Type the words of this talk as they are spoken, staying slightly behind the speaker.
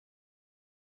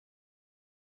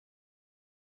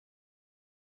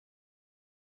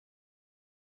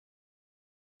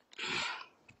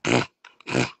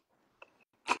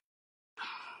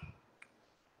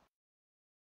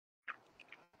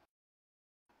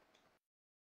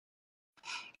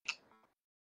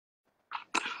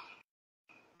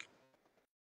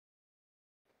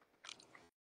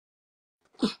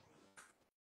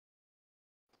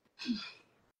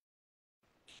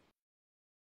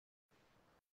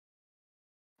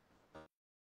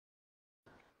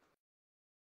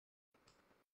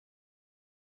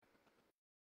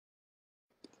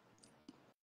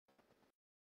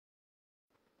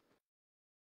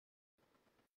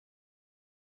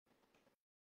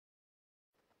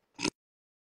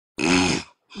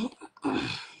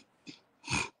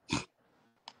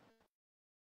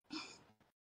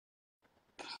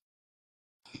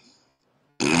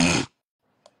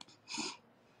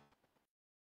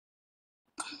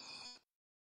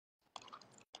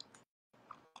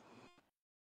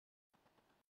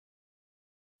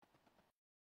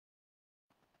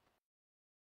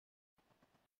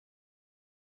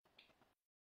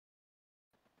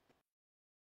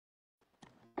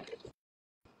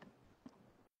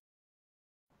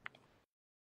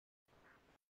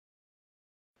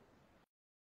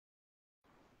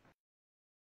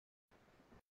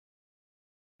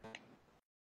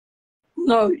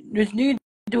No, what you need to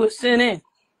do is send in.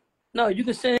 No, you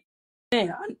can send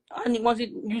in. I need once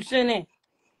you send in.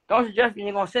 Don't suggest me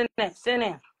you're gonna send in. Send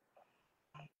in.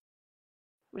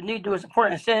 What you need to do is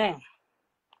support and send in.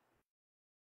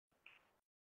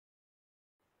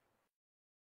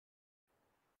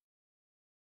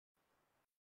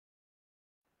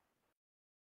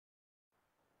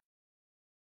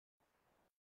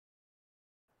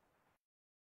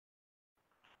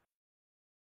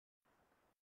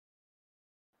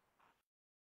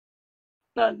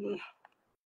 No,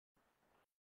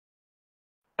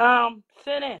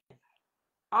 send in.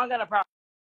 I don't got a problem.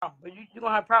 But you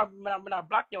gonna have a problem when I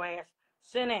block your ass.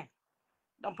 Send in.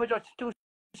 Don't put your 2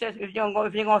 cents if you're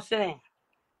gonna send in.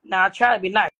 Now I try to be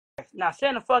nice. Now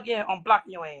send the fuck in on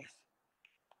blocking your ass.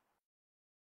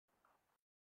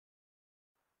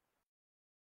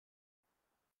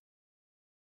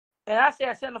 And I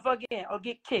said send the fuck in or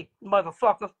get kicked,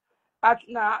 motherfucker. I'm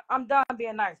done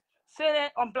being nice. Send in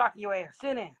on blocking your ass.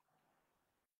 Send in.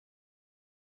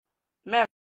 Man,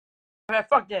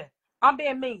 fuck that. I'm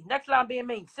being mean. Next live I'm being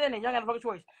mean. Send in. Y'all got a fucking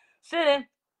choice. Send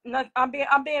in. I'm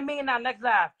being mean now. Next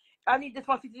live. I need this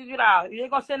 $163. You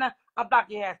ain't gonna send in, I'm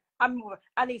blocking your ass. I'm moving.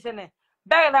 I need send in.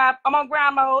 Back live. I'm on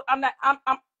ground mode.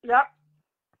 Yep.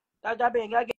 That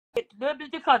being gotta get a little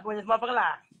bit too comfortable in this motherfucker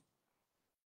live.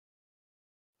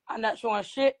 I'm not showing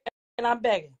shit and I'm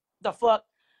begging. The fuck?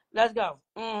 Let's go.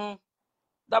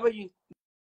 W.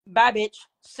 Bye, bitch.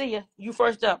 See ya. You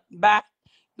first up. Bye.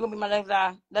 You gonna be my next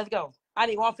guy. Let's go. I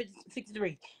need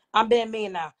 163. I'm being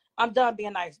mean now. I'm done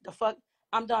being nice. The fuck?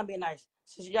 I'm done being nice.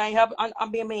 Since y'all ain't helping,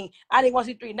 I'm being mean. I need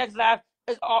 163. Next live.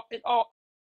 It's all